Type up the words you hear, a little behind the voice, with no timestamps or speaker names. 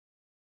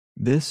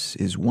This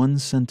is One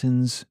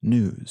Sentence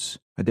News,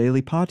 a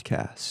daily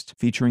podcast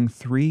featuring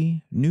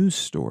 3 news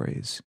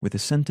stories with a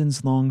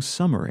sentence-long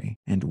summary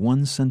and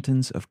 1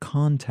 sentence of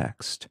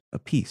context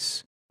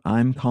apiece.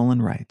 I'm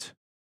Colin Wright.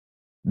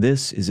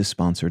 This is a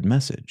sponsored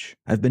message.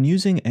 I've been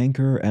using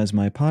Anchor as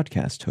my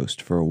podcast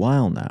host for a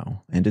while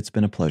now, and it's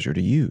been a pleasure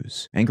to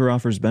use. Anchor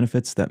offers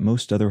benefits that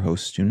most other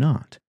hosts do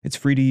not. It's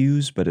free to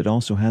use, but it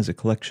also has a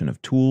collection of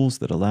tools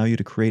that allow you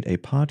to create a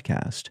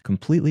podcast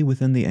completely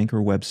within the Anchor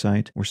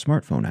website or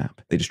smartphone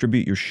app. They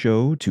distribute your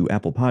show to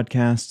Apple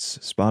Podcasts,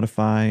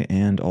 Spotify,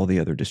 and all the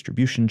other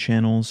distribution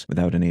channels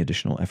without any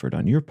additional effort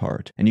on your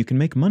part, and you can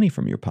make money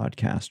from your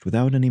podcast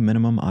without any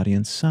minimum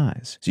audience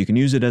size. So you can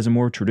use it as a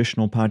more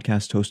traditional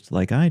podcast host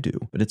like I do,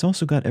 but it's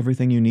also got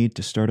everything you need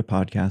to start a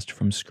podcast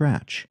from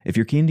scratch. If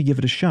you're keen to give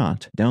it a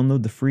shot,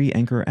 download the free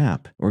Anchor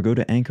app or go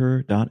to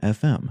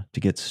anchor.fm to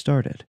get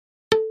started.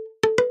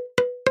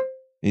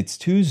 It's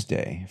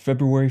Tuesday,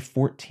 February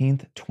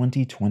 14th,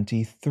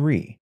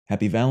 2023.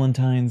 Happy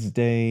Valentine's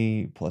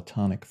Day,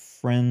 Platonic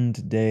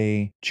Friend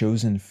Day,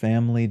 Chosen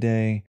Family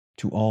Day,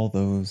 to all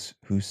those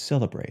who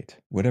celebrate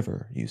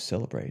whatever you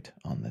celebrate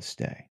on this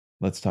day.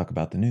 Let's talk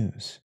about the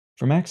news.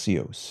 From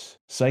Axios,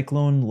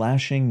 cyclone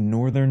lashing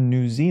northern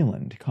New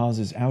Zealand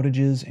causes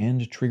outages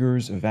and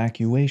triggers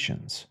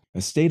evacuations.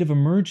 A state of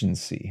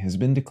emergency has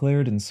been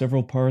declared in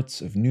several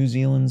parts of New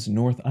Zealand's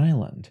North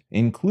Island,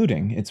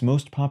 including its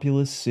most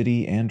populous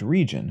city and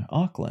region,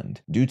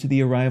 Auckland, due to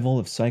the arrival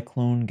of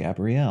Cyclone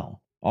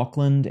Gabrielle.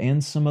 Auckland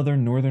and some other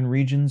northern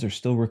regions are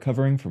still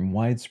recovering from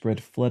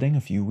widespread flooding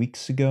a few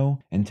weeks ago,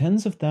 and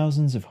tens of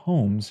thousands of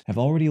homes have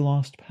already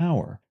lost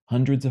power.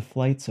 Hundreds of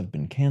flights have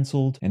been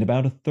cancelled, and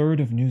about a third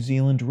of New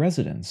Zealand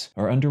residents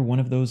are under one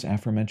of those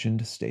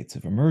aforementioned states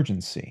of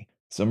emergency.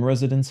 Some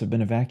residents have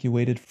been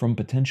evacuated from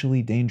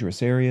potentially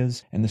dangerous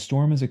areas, and the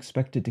storm is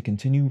expected to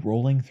continue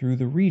rolling through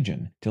the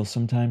region till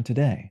sometime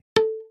today.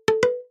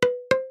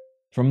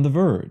 From The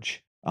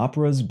Verge,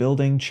 Opera's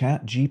building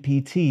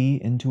ChatGPT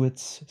into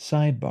its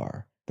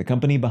sidebar. The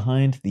company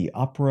behind the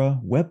Opera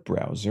web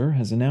browser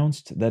has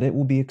announced that it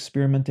will be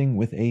experimenting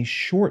with a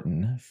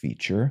shorten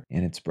feature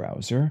in its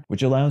browser,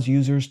 which allows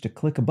users to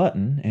click a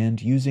button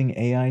and, using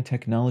AI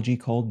technology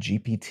called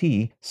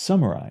GPT,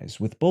 summarize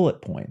with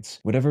bullet points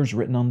whatever's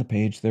written on the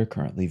page they're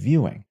currently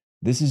viewing.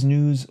 This is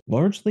news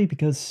largely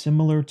because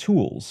similar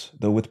tools,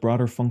 though with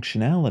broader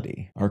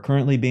functionality, are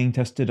currently being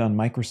tested on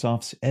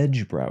Microsoft's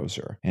Edge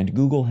browser, and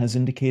Google has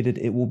indicated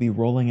it will be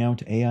rolling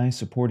out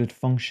AI-supported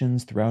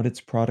functions throughout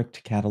its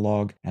product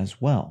catalog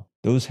as well.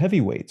 Those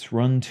heavyweights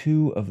run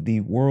 2 of the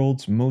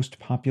world's most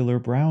popular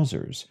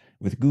browsers,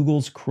 with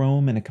Google's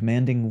Chrome in a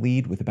commanding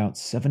lead with about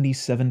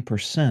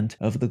 77%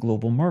 of the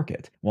global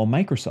market, while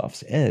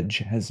Microsoft's Edge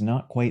has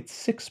not quite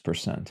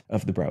 6%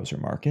 of the browser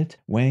market,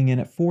 weighing in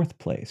at 4th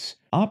place.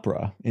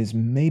 Opera is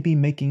maybe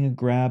making a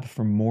grab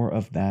for more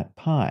of that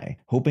pie,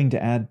 hoping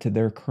to add to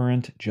their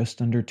current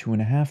just under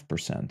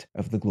 2.5%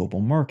 of the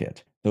global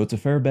market. Though it's a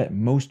fair bet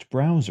most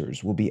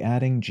browsers will be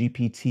adding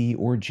GPT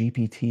or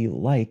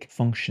GPT-like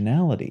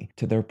functionality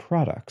to their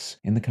products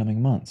in the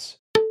coming months.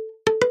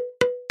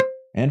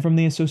 And from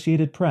the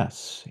Associated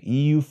Press,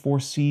 EU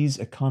foresees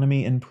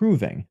economy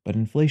improving, but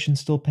inflation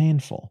still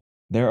painful.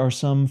 There are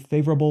some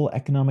favorable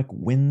economic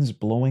winds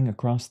blowing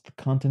across the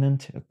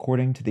continent,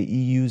 according to the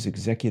EU's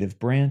executive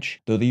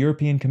branch, though the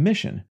European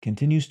Commission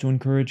continues to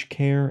encourage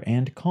care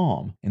and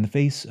calm in the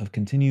face of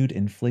continued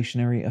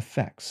inflationary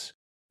effects.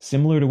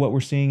 Similar to what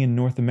we're seeing in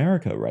North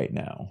America right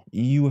now,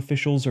 EU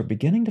officials are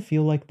beginning to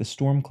feel like the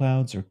storm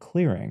clouds are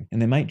clearing, and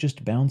they might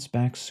just bounce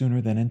back sooner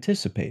than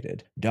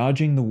anticipated,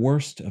 dodging the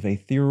worst of a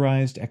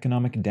theorized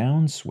economic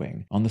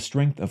downswing on the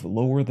strength of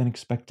lower than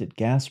expected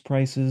gas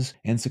prices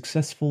and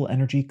successful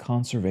energy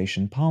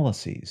conservation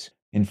policies.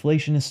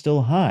 Inflation is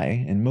still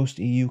high in most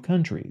EU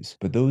countries,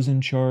 but those in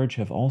charge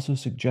have also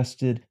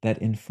suggested that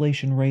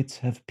inflation rates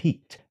have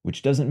peaked,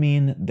 which doesn't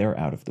mean they're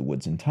out of the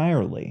woods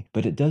entirely,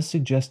 but it does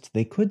suggest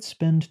they could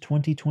spend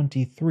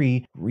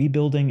 2023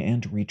 rebuilding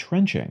and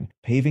retrenching,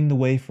 paving the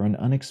way for an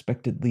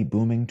unexpectedly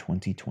booming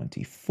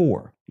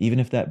 2024, even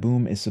if that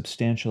boom is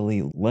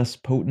substantially less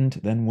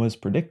potent than was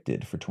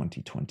predicted for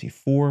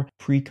 2024,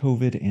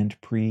 pre-COVID and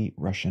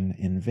pre-Russian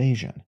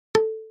invasion.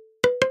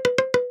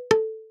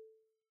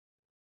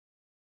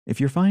 If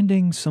you're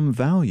finding some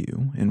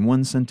value in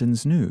One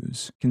Sentence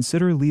News,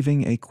 consider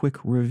leaving a quick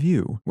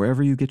review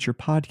wherever you get your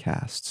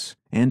podcasts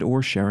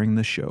and/or sharing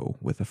the show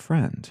with a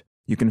friend.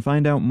 You can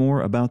find out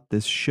more about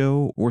this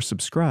show or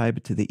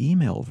subscribe to the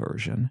email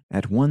version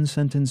at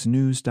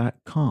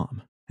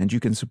onesentencenews.com, and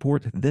you can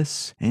support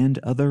this and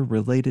other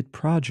related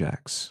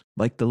projects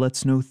like the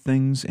Let's Know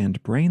Things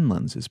and Brain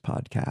Lenses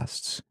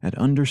podcasts at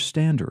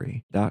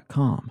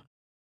understandery.com.